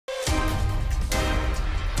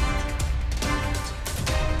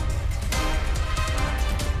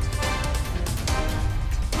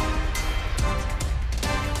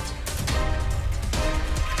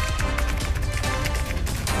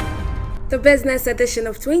The business edition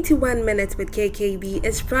of 21 Minutes with KKB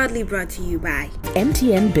is proudly brought to you by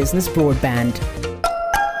MTN Business Broadband.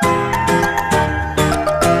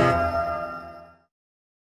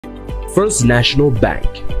 First National Bank,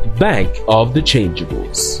 Bank of the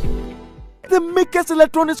Changeables. The Makers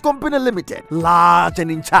Electronics Company Limited, large and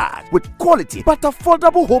in charge with quality but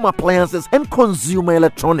affordable home appliances and consumer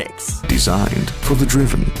electronics. Designed for the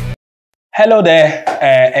driven. Hello there,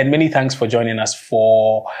 and many thanks for joining us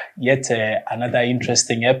for yet another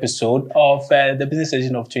interesting episode of the business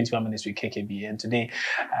edition of 21 Minutes with KKB. And today,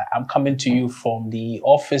 I'm coming to you from the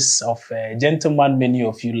office of a gentleman many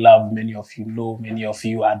of you love, many of you know, many of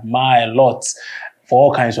you admire a lot for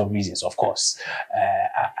all kinds of reasons, of course.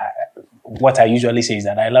 What I usually say is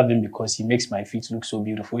that I love him because he makes my feet look so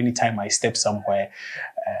beautiful. Anytime I step somewhere,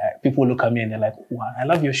 people look at me and they're like, wow, I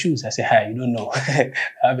love your shoes. I say, hi, you don't know. I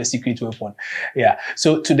have a secret weapon. Yeah.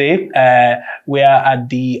 So today, we are at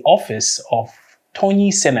the office of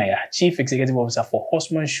Tonyi, Chief Executive Officer for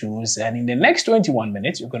Horseman Shoes. And in the next 21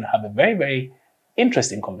 minutes, you're going to have a very, very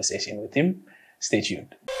interesting conversation with him. Stay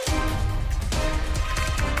tuned.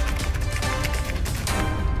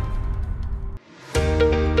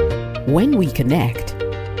 When we connect,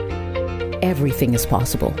 everything is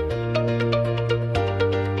possible.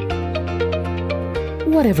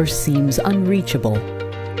 Whatever seems unreachable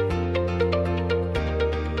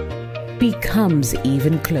becomes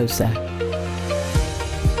even closer.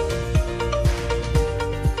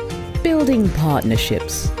 Building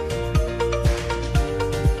partnerships,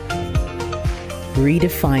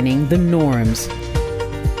 redefining the norms.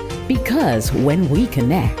 Because when we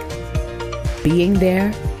connect, being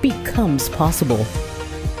there becomes possible,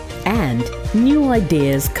 and new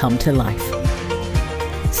ideas come to life.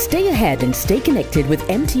 Stay ahead and stay connected with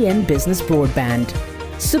MTN Business Broadband.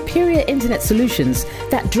 Superior internet solutions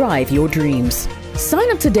that drive your dreams. Sign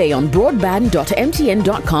up today on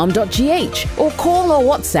broadband.mtn.com.gh or call or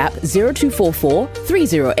WhatsApp 0244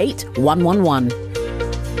 308 111.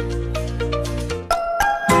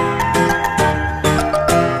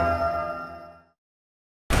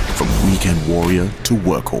 Warrior to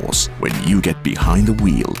workhorse when you get behind the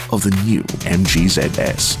wheel of the new MG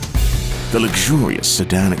ZS. The luxurious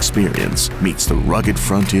sedan experience meets the rugged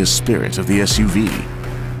frontier spirit of the SUV.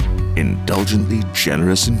 Indulgently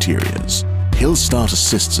generous interiors, hill start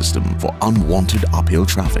assist system for unwanted uphill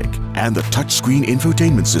traffic, and the touchscreen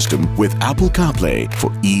infotainment system with Apple CarPlay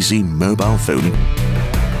for easy mobile phone.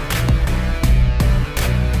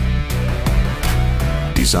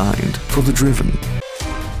 Designed for the driven.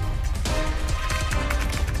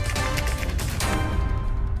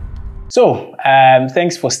 So,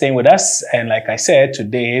 thanks for staying with us. And like I said,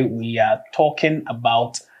 today we are talking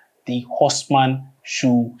about the Horseman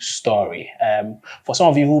shoe story. For some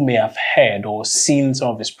of you who may have heard or seen some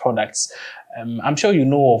of his products, I'm sure you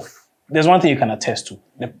know of, there's one thing you can attest to,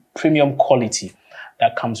 the premium quality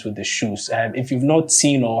that comes with the shoes. If you've not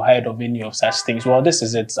seen or heard of any of such things, well, this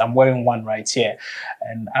is it. I'm wearing one right here.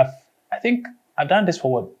 And I think I've done this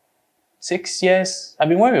for what, 6 years? I've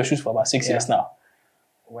been wearing your shoes for about 6 years now.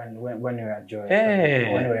 When you were at Joy, hey.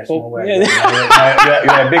 when you were a small boy, you're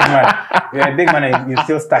a big man. You're a big man and you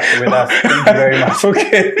still stuck with us. Thank you very much.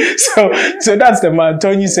 Okay, so that's the man,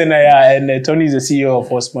 Tonyi Senaya, and Tonyi is the CEO of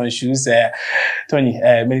Horseman Shoes. Tonyi,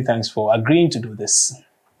 many thanks for agreeing to do this.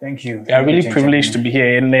 Thank you. We are really privileged to be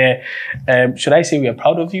here, and should I say we are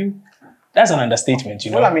proud of you? That's an understatement,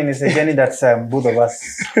 you know. Well, I mean, it's a journey that both of us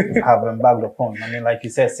have embarked upon. I mean, like you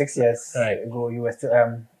said, 6 years ago, you were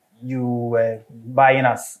still. You were buying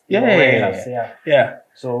us. Yeah.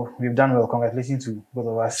 So we've done well. Congratulations to both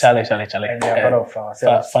of us. Chale. And we are proud of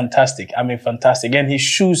ourselves. Fantastic. I mean, fantastic. And his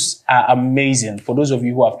shoes are amazing. For those of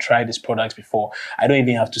you who have tried his products before, I don't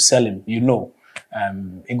even have to sell him. You know.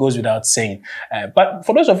 It goes without saying. But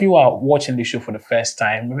for those of you who are watching this show for the first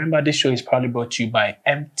time, remember this show is proudly brought to you by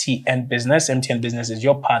MTN Business. MTN Business is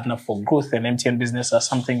your partner for growth, and MTN Business has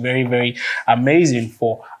something very, very amazing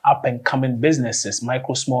for up-and-coming businesses,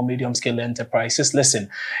 micro, small, medium-scale enterprises. Listen,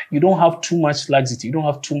 you don't have too much luxury. You don't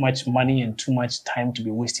have too much money and too much time to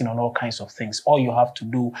be wasting on all kinds of things. All you have to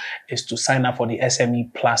do is to sign up for the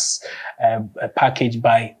SME Plus package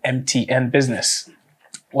by MTN Business.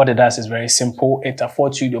 What it does is very simple. It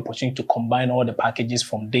affords you the opportunity to combine all the packages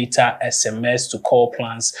from data, SMS to call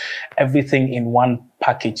plans, everything in one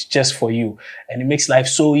package just for you. And it makes life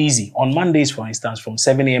so easy. On Mondays, for instance, from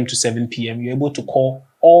 7 a.m. to 7 p.m., you're able to call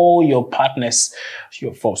all your partners,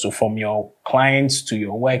 so from your clients to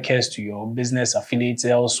your workers to your business affiliates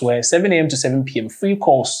elsewhere, 7 a.m. to 7 p.m., free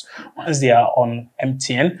calls once they are on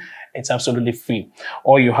MTN. It's absolutely free.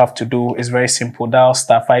 All you have to do is very simple. Dial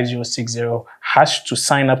 *5060# to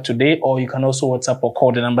sign up today, or you can also WhatsApp or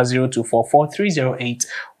call the number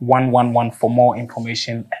 0244-308-111 for more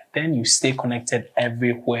information. And then you stay connected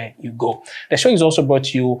everywhere you go. The show is also brought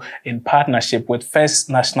to you in partnership with First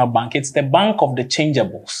National Bank. It's the bank of the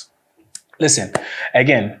changeables. Listen,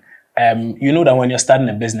 again, you know that when you're starting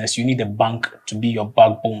a business, you need a bank to be your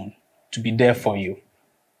backbone, to be there for you.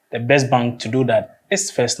 The best bank to do that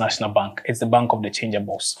is First National Bank. It's the bank of the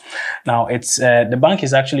changeables. Now, it's the bank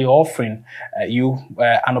is actually offering you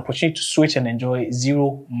an opportunity to switch and enjoy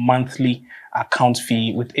 0 monthly account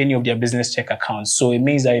fee with any of their business check accounts. So it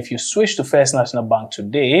means that if you switch to First National Bank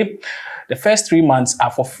today, the first 3 months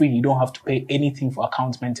are for free. You don't have to pay anything for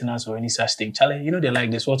account maintenance or any such thing. Charlie, you know they're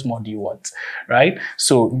like this. What more do you want? Right?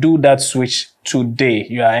 So do that switch today.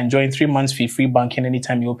 You are enjoying 3 months fee-free banking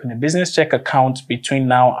anytime you open a business check account between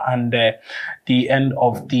now and the end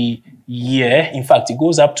of the year. In fact, it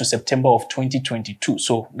goes up to September of 2022.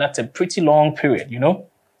 So that's a pretty long period, you know?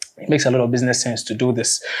 It makes a lot of business sense to do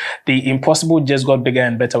this. The impossible just got bigger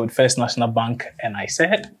and better with First National Bank. And I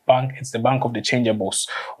said, bank, it's the bank of the changeables.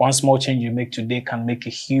 One small change you make today can make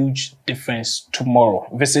a huge difference tomorrow.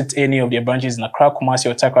 Visit any of their branches in Accra, Kumasi,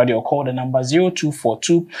 or Takoradi, or call the number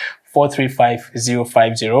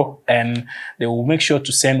 0242-435-050, and they will make sure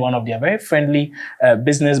to send one of their very friendly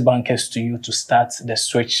business bankers to you to start the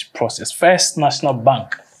switch process. First National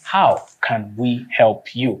Bank, how can we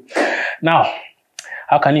help you? Now,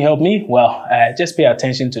 how can you help me? Well, just pay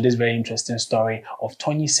attention to this very interesting story of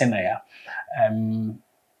Tonyi Senaya.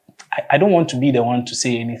 I don't want to be the one to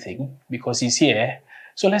say anything because he's here.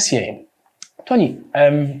 So let's hear him. Tonyi,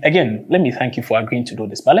 again, let me thank you for agreeing to do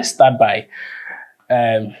this. But let's start by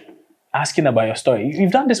asking about your story.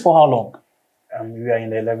 You've done this for how long? We are in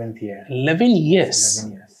the 11th year. 11 years?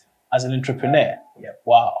 11 years. As an entrepreneur? Yeah.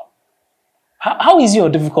 Wow. How easy or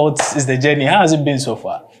difficult is the journey? How has it been so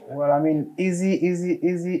far? Well, I mean, easy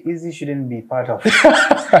shouldn't be part of,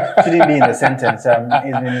 shouldn't be in the sentence.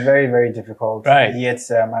 It's been very, very difficult. Right. Yet,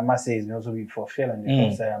 I must say, it's been also been fulfilling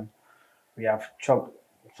because we have chalked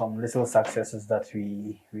some little successes that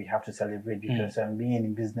we have to celebrate because being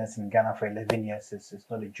in business in Ghana for 11 years is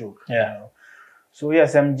not a joke. Yeah. You know? So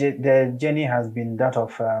yes, the journey has been that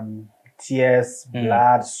of tears,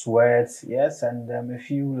 blood, sweat, yes, and a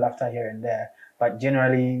few laughter here and there. But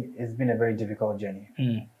generally, it's been a very difficult journey.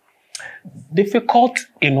 Difficult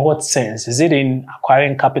in what sense? Is it in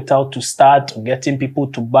acquiring capital to start, or getting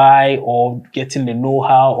people to buy, or getting the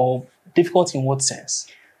know-how, or difficult in what sense?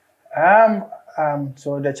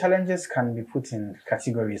 So the challenges can be put in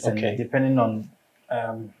categories, and depending on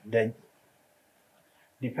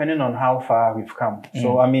how far we've come.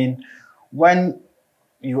 So I mean, when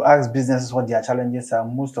you ask businesses what their challenges are,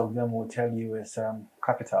 most of them will tell you is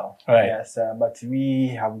capital. Right. Yes, but we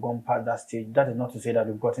have gone past that stage. That is not to say that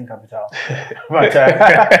we've gotten capital. but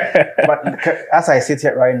as I sit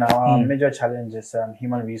here right now, our major challenge is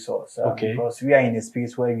human resource. Because we are in a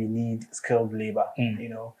space where we need skilled labor, you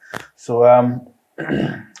know. So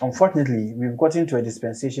unfortunately, we've gotten to a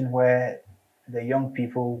dispensation where the young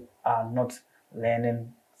people are not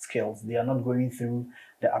learning skills. They are not going through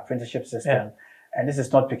the apprenticeship system. Yeah. And this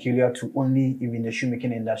is not peculiar to only even the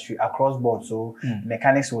shoemaking industry, across board. So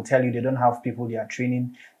mechanics will tell you they don't have people they are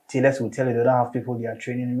training. Tailors will tell you they don't have people they are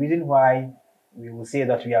training. The reason why we will say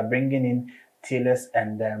that we are bringing in tailors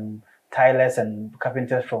and tilers and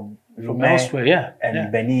carpenters from elsewhere,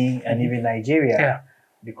 and Benin and even Nigeria,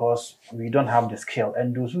 because we don't have the skill.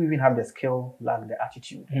 And those who even have the skill lack the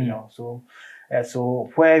attitude, you know. So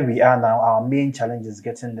where we are now, our main challenge is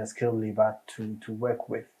getting the skilled labor to work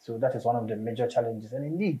with. So that is one of the major challenges. And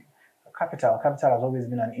indeed, capital has always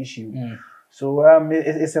been an issue. So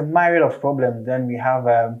it's a myriad of problems. Then we have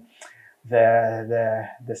the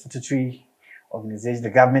statutory organizations, the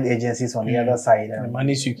government agencies on the other side. The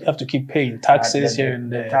money you have to keep paying, taxes here and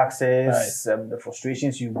there. The taxes, the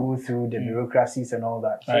frustrations you go through, the bureaucracies and all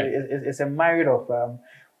that. So it's a myriad of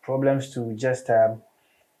problems to just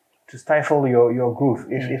to stifle your growth,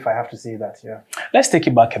 if I have to say that, yeah. Let's take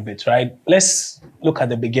it back a bit, right? Let's look at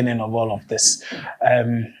the beginning of all of this.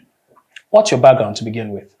 What's your background to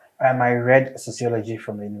begin with? I read sociology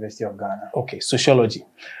from the University of Ghana. Okay, sociology.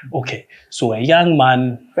 Okay, so a young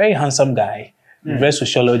man, very handsome guy, read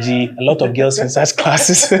sociology, a lot of girls in such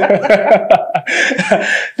classes.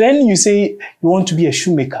 Then you say you want to be a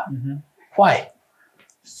shoemaker. Why?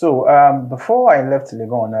 So before I left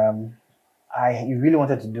Legon, I really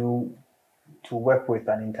wanted to work with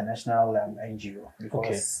an international NGO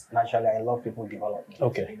because naturally I love people development.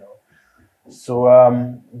 You know? So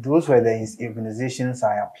those were the organizations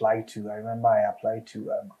I applied to. I remember I applied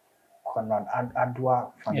to Conrad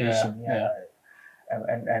Adwa Foundation,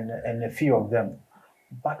 and a few of them.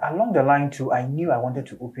 But along the line too, I knew I wanted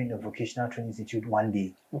to open a vocational training institute one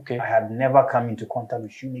day. Okay. I had never come into contact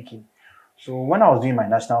with shoemaking. So when I was doing my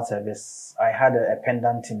national service, I had a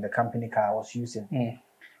pendant in the company car I was using.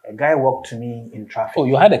 A guy walked to me in traffic. Oh,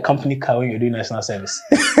 you had a company car when you were doing national service?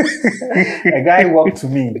 A guy walked to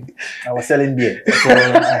me. I was selling beer, so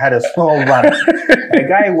I had a small van. A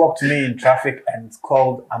guy walked to me in traffic and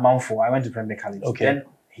called Amanfo. I went to Premier College. Okay. Then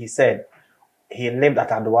he said he lived at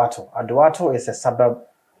Aduato. Aduato is a suburb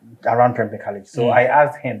around Premier College. So I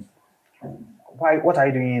asked him, what are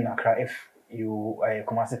you doing in Accra if you are a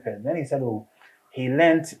Kumasi person? Then he said, oh, he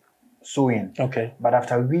learned sewing. Okay. But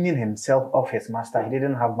after weaning himself off his master, he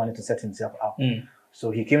didn't have money to set himself up.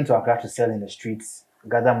 So he came to Accra to sell in the streets,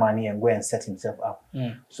 gather money and go and set himself up.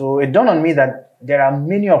 So it dawned on me that there are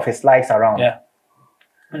many of his likes around,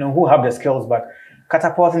 who have the skills, but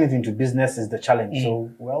catapulting it into business is the challenge. So,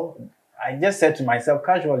 well, I just said to myself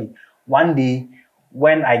casually, one day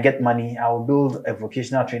when I get money, I will build a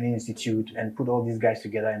vocational training institute and put all these guys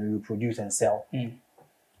together and we will produce and sell.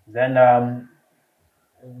 Then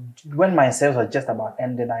when my sales are just about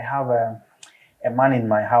ended, I have a man in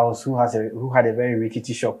my house who had a very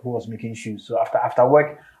rickety shop who was making shoes. So after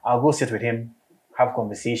work, I'll go sit with him, have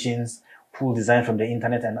conversations, pull design from the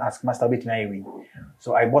internet and ask, Master Effah.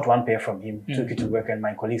 So I bought one pair from him, took it to work, and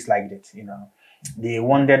my colleagues liked it. They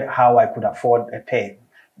wondered how I could afford a pair,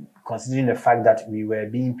 considering the fact that we were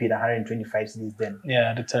being paid 125 cedis then.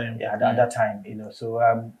 Yeah, at the time. Yeah, at that time,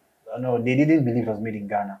 So no, they didn't believe it was made in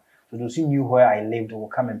Ghana. So those who knew where I lived will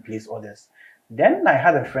come and place orders. Then I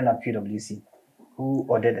had a friend at PwC who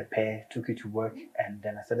ordered a pair, took it to work, and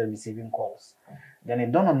then I started receiving calls. Then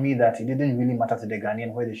it dawned on me that it didn't really matter to the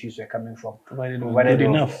Ghanaian where the shoes were coming from, provided good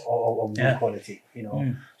enough of good quality.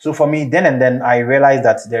 So for me, then and then I realized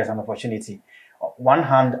that there's an opportunity. On one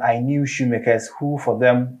hand, I knew shoemakers who, for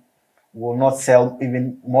them, will not sell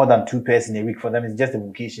even more than 2 pairs in a week. For them, it's just a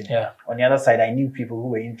vocation. On the other side, I knew people who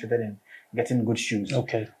were interested in getting good shoes.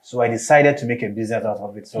 Okay. So I decided to make a business out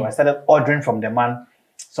of it. So I started ordering from the man,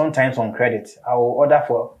 sometimes on credit. I will order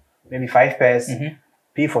for maybe 5 pairs,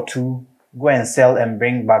 pay for 2, go and sell and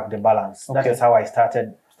bring back the balance. That is how I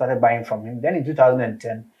started buying from him. Then in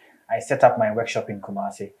 2010, I set up my workshop in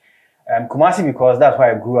Kumasi. Kumasi because that's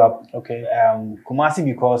where I grew up. Okay. Kumasi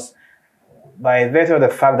because by virtue of the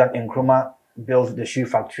fact that Nkrumah built the shoe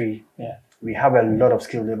factory, we have a lot of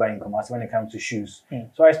skilled labor in Kumasi when it comes to shoes.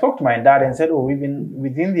 So I spoke to my dad and said, oh,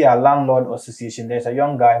 within their landlord association, there's a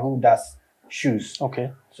young guy who does shoes.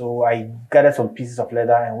 Okay. So I gathered some pieces of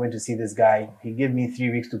leather and went to see this guy. He gave me 3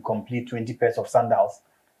 weeks to complete 20 pairs of sandals.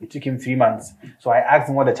 It took him 3 months. So I asked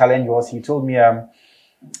him what the challenge was. He told me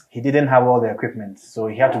he didn't have all the equipment. So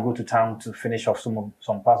he had to go to town to finish off some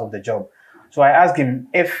parts of the job. So I asked him,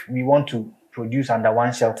 if we want to produce under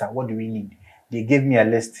one shelter, what do we need? They gave me a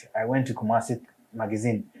list. I went to Kumasi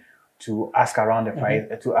magazine to ask around the price,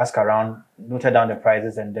 noted down the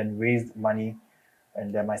prices, and then raised money.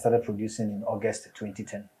 And then I started producing in August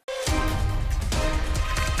 2010.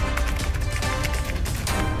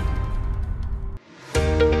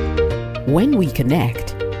 When we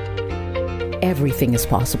connect, everything is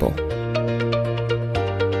possible.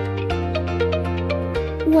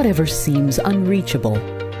 Whatever seems unreachable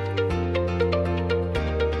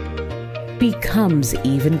becomes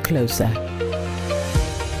even closer.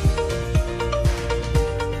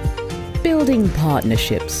 Building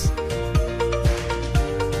partnerships.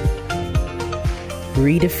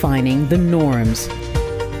 Redefining the norms.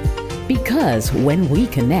 Because when we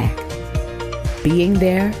connect, being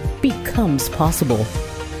there becomes possible.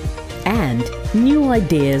 And new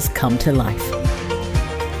ideas come to life.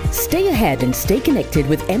 Stay ahead and stay connected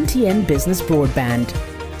with MTN Business Broadband.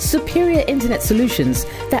 Superior internet solutions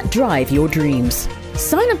that drive your dreams.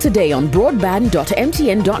 Sign up today on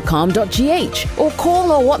broadband.mtn.com.gh or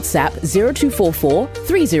call or WhatsApp 0244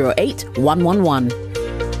 308 111.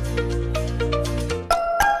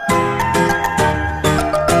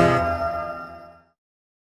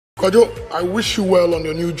 Kwajo, I wish you well on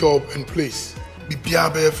your new job and place. Be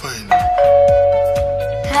fine.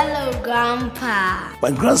 Hello, Grandpa.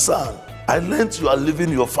 My grandson, I learned you are leaving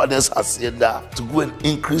your father's hacienda to go and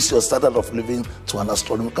increase your standard of living to an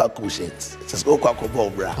astronomical quotient.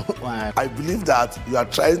 I believe that you are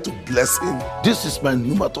trying to bless him. This is my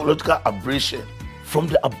pneumatological aberration. From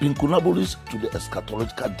the Abinkunaboris to the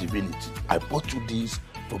eschatological divinity. I bought you these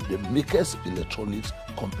from the Makers Electronics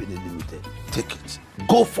Company Limited. Take it.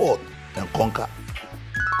 Go forth and conquer.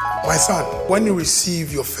 My son, when you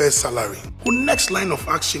receive your first salary, who next line of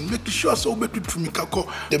action, make sure so be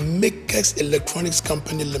the Makers Electronics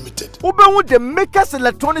Company Limited. Ube the Makers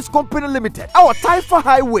Electronics Company Limited. Our Taifa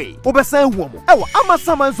Highway. Ube San Womo. Our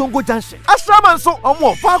Amasaman Zongo Junction. Ashraman so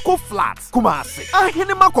Omo Falco Flats. Kumasi.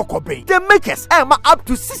 Ahinema Kokobe. The Makers Emma up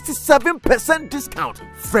to 67% discount.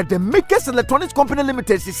 Fred the Makers Electronics Company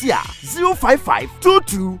Limited CCR 055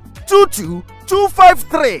 22 22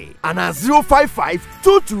 253 and 055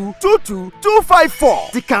 22 22 254.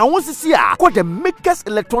 The Kawan CCR called the Makers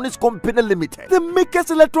Electronics Company Limited. The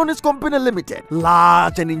Makers Electronics Company Limited,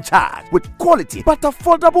 large and in charge with quality but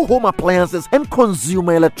affordable home appliances and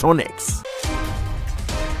consumer electronics.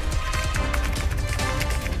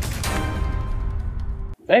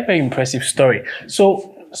 Very, very impressive story.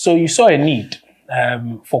 So you saw a need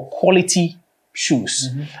for quality shoes,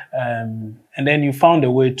 and then you found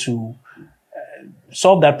a way to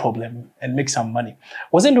solve that problem and make some money.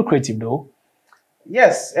 Was it lucrative though?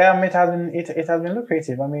 Yes, it has been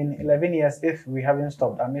lucrative. I mean, 11 years. If we haven't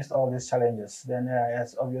stopped amidst all these challenges, then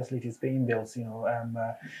yes, obviously it is paying bills. You know,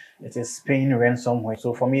 it is paying rent somewhere.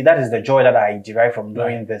 So for me, that is the joy that I derive from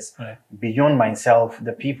doing this. Right. Beyond myself,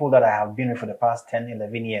 the people that I have been with for the past 10,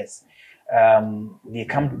 11 years, they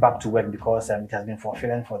come back to work because it has been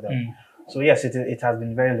fulfilling for them. So yes, it has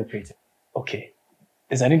been very lucrative. Okay,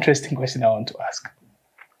 there's an interesting question I want to ask.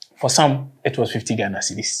 For some, it was 50 Ghana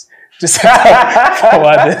cedis. Just for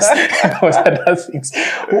others, it was other things.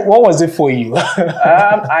 What was it for you?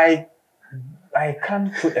 I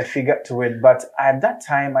can't put a figure to it, but at that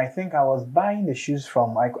time, I think I was buying the shoes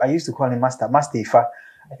from, I used to call him Master Effah.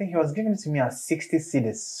 I think he was giving it to me at 60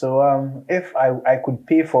 cedis. So if I could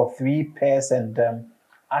pay for 3 pairs and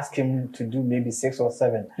ask him to do maybe 6 or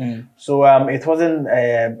 7. So it wasn't,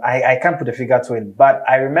 I can't put a figure to it, but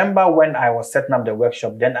I remember when I was setting up the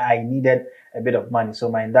workshop, then I needed a bit of money. So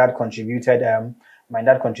my dad contributed,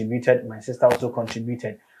 my sister also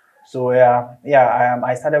contributed. So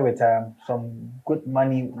I started with some good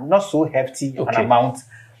money, not so hefty an amount,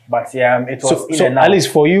 but it was so at least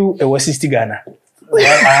for you, it was 60 Ghana. Well,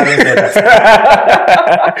 I haven't said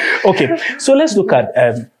that. Okay, so let's look at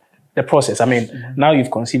the process. I mean, now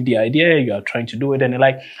you've conceived the idea, you are trying to do it, and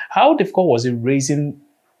like, how difficult was it raising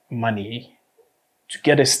money to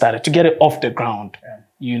get it started, to get it off the ground,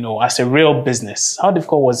 you know, as a real business? How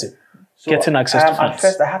difficult was it getting access to funds? At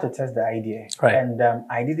first, I had to test the idea, and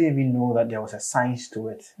I didn't even know that there was a science to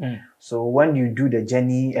it. So when you do the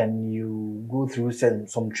journey and you go through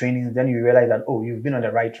some trainings, then you realize that, oh, you've been on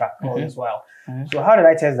the right track all this while. So how did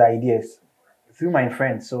I test the ideas? Through my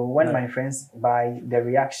friends. So when my friends buy, the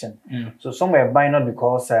reaction. So some were buying not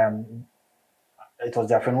because it was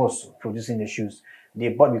their friend who was producing the shoes. They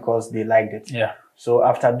bought because they liked it. So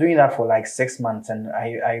after doing that for like 6 months, and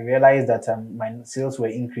I realized that my sales were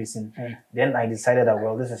increasing, then I decided that,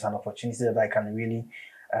 well, this is an opportunity that I can really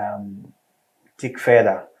take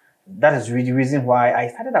further. That is really the reason why I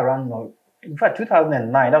started around, in fact,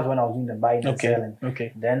 2009, that's when I was doing the buying and selling.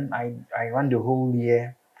 Then I ran the whole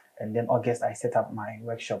year. And then August, I set up my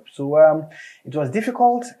workshop. So it was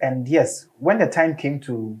difficult. And yes, when the time came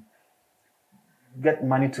to get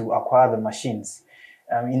money to acquire the machines,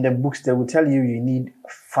 in the books, they will tell you need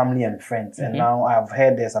family and friends. And now I've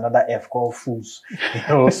heard there's another F called fools. You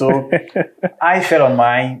know, so I fell on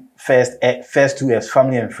my first 2 F's,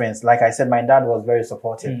 family and friends. Like I said, my dad was very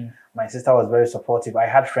supportive. My sister was very supportive. I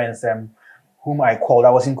had friends whom I called.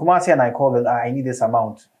 I was in Kumasi and I called them, I need this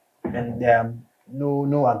amount. And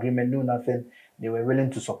no agreement, no nothing. They were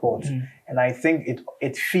willing to support. And I think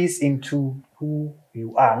it feeds into who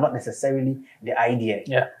you are, not necessarily the idea.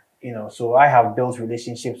 You know, so I have built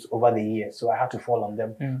relationships over the years, so I had to fall on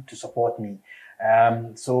them to support me.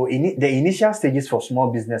 So the initial stages for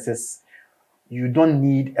small businesses, you don't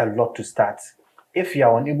need a lot to start. If you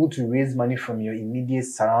are unable to raise money from your immediate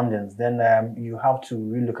surroundings, then you have to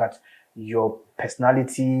relook at your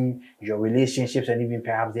personality, your relationships, and even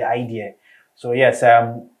perhaps the idea. So yes,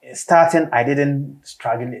 starting, I didn't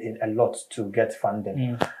struggle a lot to get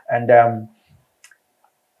funding. And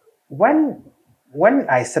when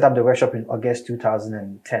I set up the workshop in August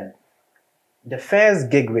 2010, the first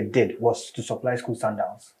gig we did was to supply school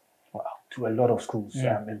sandals to a lot of schools.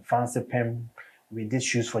 In Fancy Pim, we did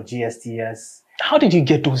shoes for GSTS. How did you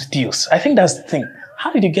get those deals? I think that's the thing.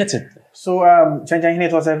 How did you get it? So,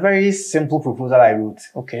 it was a very simple proposal I wrote.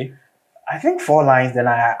 I think 4 lines, then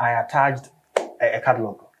I attached a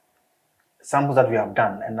catalog, samples that we have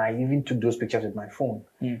done, and I even took those pictures with my phone.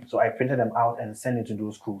 So I printed them out and sent it to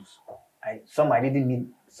those schools. Some I didn't meet,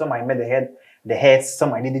 some I met the heads,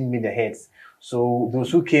 some I didn't meet the heads. So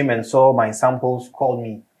those who came and saw my samples called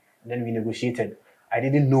me, then we negotiated. I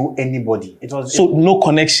didn't know anybody. It was no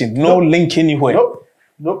connection, no link anywhere.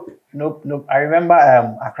 Nope. I remember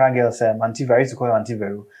Accra girls, Auntie Veru, I used to call her Auntie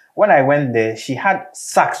Veru. When I went there, she had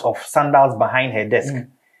sacks of sandals behind her desk,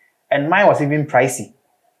 and mine was even pricey.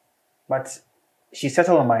 But she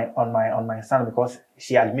settled on my sandal because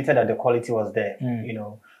she admitted that the quality was there. You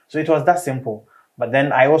know, so it was that simple. But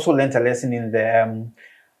then I also learned a lesson in the.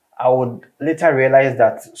 I would later realize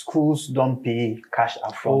that schools don't pay cash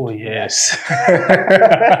upfront. Oh yes.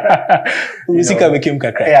 Usika became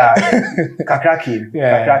kakra. Yeah, kakra came.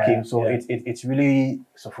 Yeah, kakra came. So it really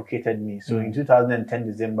suffocated me. So in 2010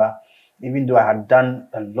 December, even though I had done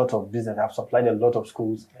a lot of business, I've supplied a lot of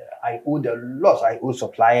schools. I owed a lot. I owed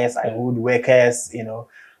suppliers. I owed workers. You know.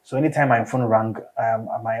 So anytime my phone rang,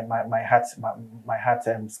 my heart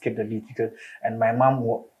skipped a beat and my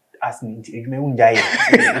mom asked me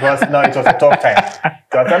because no, it was a tough time.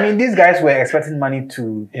 Because I mean, these guys were expecting money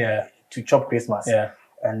to chop Christmas,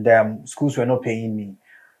 and schools were not paying me.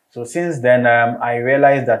 So since then, I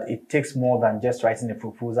realized that it takes more than just writing a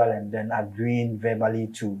proposal and then agreeing verbally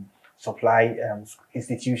to supply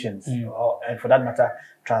institutions, and for that matter,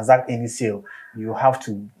 transact any sale. You have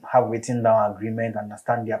to have written down agreement,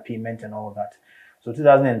 understand their payment and all that. So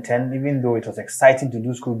 2010, even though it was exciting to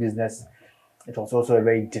do school business, it was also a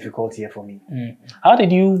very difficult year for me. How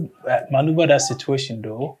did you maneuver that situation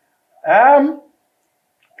though? I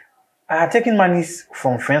had taken monies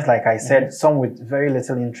from friends, like I said, some with very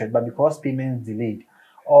little interest, but because payments delayed,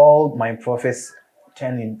 all my profits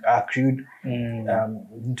accrued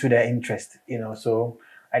into their interest, you know, so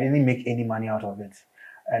I didn't make any money out of it.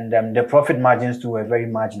 And the profit margins too were very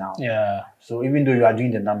marginal. Yeah. So even though you are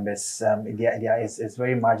doing the numbers, it's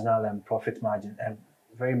very marginal and profit margin and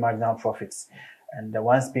very marginal profits. And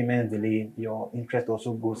once payments delay, your interest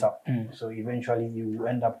also goes up. So eventually you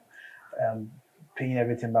end up paying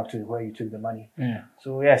everything back to where you took the money.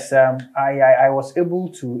 So yes, I was able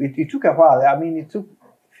to. It took a while. I mean, it took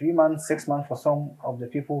 3 months, 6 months for some of the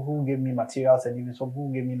people who gave me materials and even some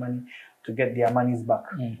who gave me money to get their monies back.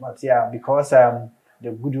 But yeah, because the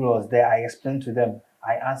goodwill was there, I explained to them.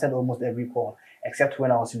 I answered almost every call, except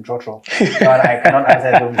when I was in Trotro. But I cannot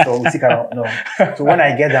answer them, so we cannot know. So when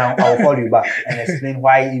I get down, I'll call you back and explain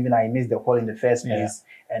why even I missed the call in the first place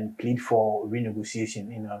and plead for renegotiation.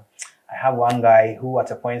 You know, I have one guy who at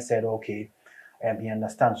a point said, okay, he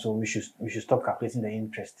understands, so we should stop calculating the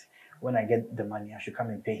interest. When I get the money, I should come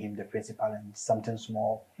and pay him the principal and something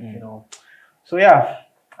small, you know. So yeah,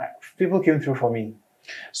 people came through for me.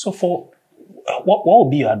 So for what would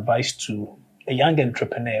be your advice to a young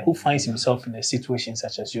entrepreneur who finds himself in a situation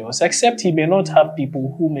such as yours, except he may not have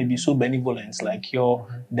people who may be so benevolent like your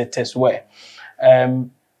debtors were?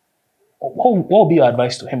 What would be your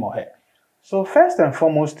advice to him or her? So first and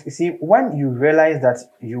foremost, you see, when you realize that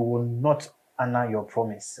you will not honor your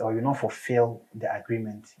promise or you not fulfill the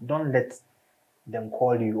agreement, don't let them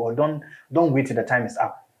call you, or don't wait till the time is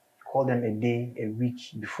up. Call them a day, a week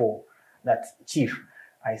before. That, Chief,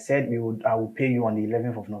 I said I will pay you on the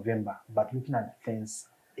 11th of November, but looking at things,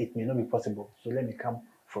 it may not be possible. So let me come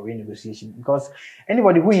for renegotiation. Because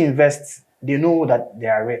anybody who invests, they know that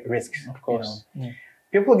there are risks. Of course. You know?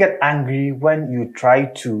 People get angry when you try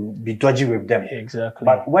to be dodgy with them. Exactly.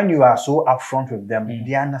 But when you are so upfront with them,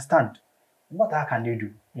 they understand. What can they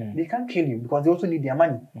do? They can't kill you because they also need their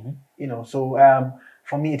money. You know, so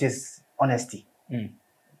for me, it is honesty.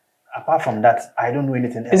 Apart from that, I don't know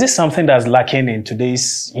anything else. Is this something that's lacking in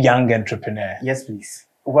today's young entrepreneur? Yes, please.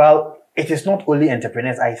 Well, it is not only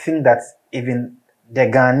entrepreneurs. I think that even the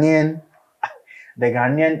Ghanaian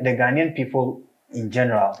people in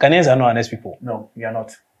general. Ghanaians are not honest people. No, we are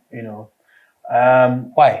not. You know.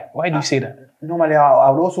 Why? Why do you say that? Normally, I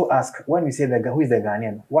would also ask, when we say who is the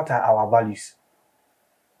Ghanaian, what are our values?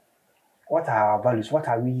 What are our values? What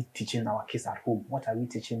are we teaching our kids at home? What are we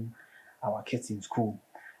teaching our kids in school?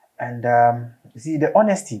 And you see, the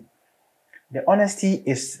honesty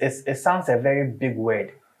it sounds a very big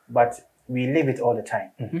word, but we live it all the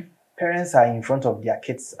time. Parents are in front of their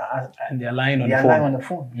kids and they're lying on the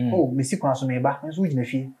phone. Oh,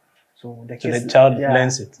 so the kids, the child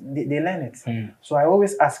learns it. They learn it. So I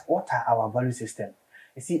always ask, what are our value system?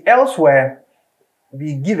 You see, elsewhere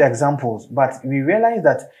we give examples, but we realize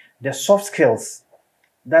that the soft skills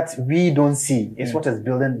that we don't see is what is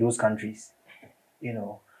building those countries. You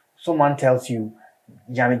know, someone tells you,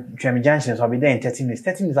 Tremi Junction, so I'll be there in 30 minutes.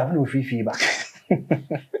 30 minutes, I have no free feedback.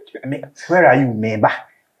 Where are you, Meba?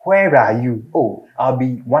 Where are you? Oh, I'll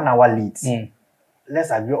be 1 hour late. Let's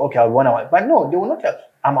agree, okay, I'll be 1 hour. But no, they will not tell.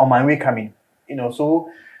 I'm on my way coming. You know, so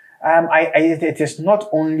it is not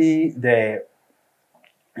only the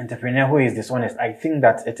entrepreneur who is dishonest. I think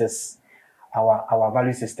that it is our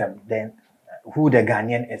value system, then who the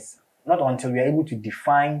Ghanaian is. Not until we are able to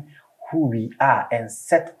define who we are and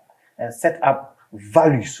set up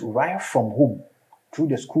values right from home, through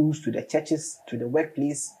the schools, to the churches, to the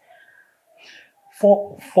workplace.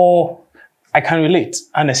 I can relate,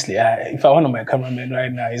 honestly. If I want my cameraman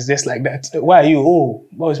right now, it's just like that. Why are you? Oh,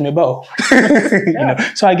 what was me about? You know,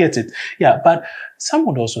 so I get it. Yeah, but some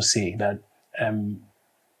would also say that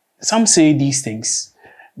some say these things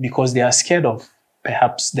because they are scared of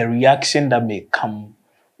perhaps the reaction that may come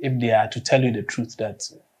if they are to tell you the truth that,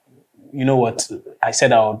 you know what, I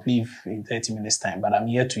said I would leave in 30 minutes time, but I'm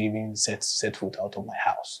here to even set foot out of my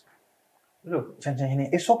house. Look,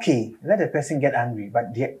 it's okay. Let the person get angry, but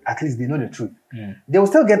at least they know the truth. They will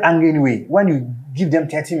still get angry anyway. When you give them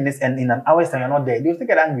 30 minutes and in an hour's time you're not there, they will still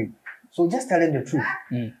get angry. So just tell them the truth.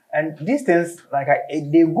 And these things, like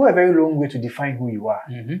they go a very long way to define who you are.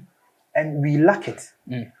 And we lack it.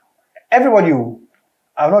 Everybody,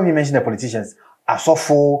 I'll not even mention the politicians,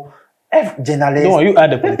 Asofo, journalists. No, you are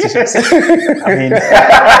the politicians. I mean,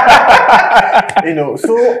 you know,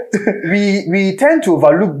 so we tend to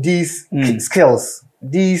overlook these skills.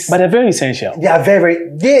 But they're very essential. They are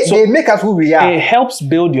they make us who we are. It helps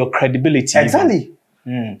build your credibility. Exactly.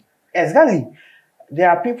 Exactly. There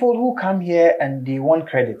are people who come here and they want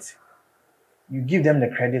credit. You give them the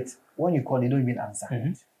credit. When you call, they don't even answer.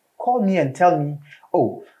 Call me and tell me,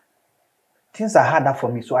 oh, things are harder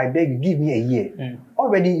for me, so I beg you, give me a year.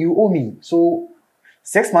 Already you owe me. So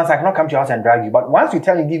 6 months, I cannot come to your house and drag you. But once you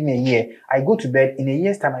tell me, give me a year, I go to bed. In a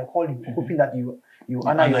year's time, I call you, hoping that you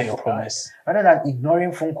honor your promise. Rather than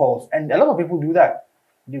ignoring phone calls. And a lot of people do that.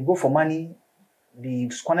 They go for money, they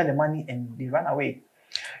squander the money, and they run away.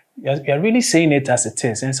 You're really saying it as it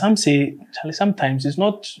is. And some say, Charlie, sometimes it's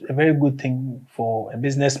not a very good thing for a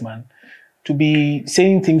businessman to be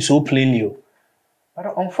saying things so plainly.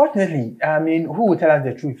 But unfortunately, I mean, who will tell us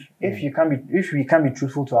the truth? If we can't be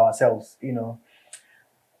truthful to ourselves, you know,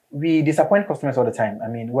 we disappoint customers all the time. I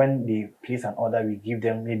mean, when they place an order, we give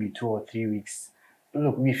them maybe 2 or 3 weeks.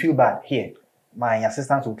 Look, we feel bad here. My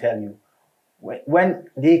assistants will tell you when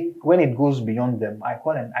it goes beyond them. I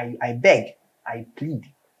call and I beg, I plead,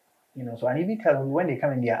 you know. So I even tell them when they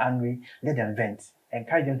come and they are angry, let them vent.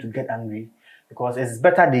 Encourage them to get angry. Because it's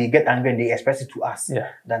better they get angry and they express it to us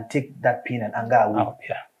than take that pain and anger away.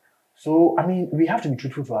 So, I mean, we have to be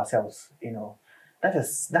truthful to ourselves, you know. That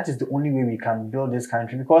is the only way we can build this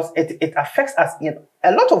country, because it affects us in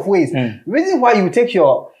a lot of ways. The reason why you take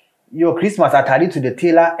your Christmas attire to the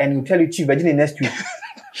tailor and you tell you, Chief, Virginia next week.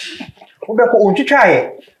 You try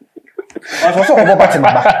it.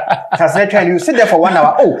 You sit there for 1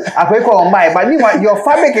 hour. Oh, I will call on my, but meanwhile, your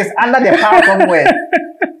fabric is under the power somewhere.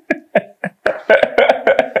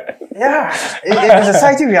 Yeah, it's a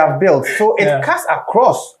society we have built. So it cuts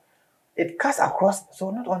across. So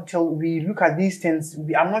not until we look at these things,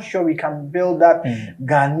 I'm not sure we can build that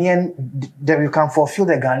Ghanaian, that we can fulfill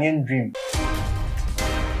the Ghanaian dream.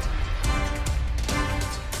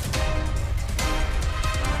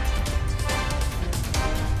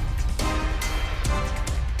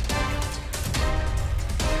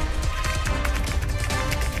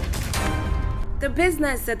 The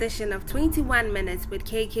business edition of 21 Minutes with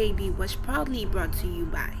KKB was proudly brought to you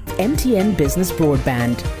by MTN Business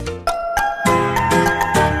Broadband.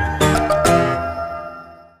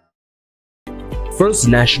 First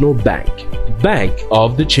National Bank, Bank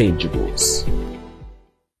of the Changeables.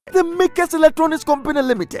 The Makers Electronics Company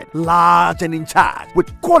Limited, large and in charge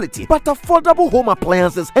with quality but affordable home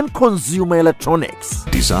appliances and consumer electronics.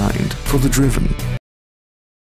 Designed for the driven.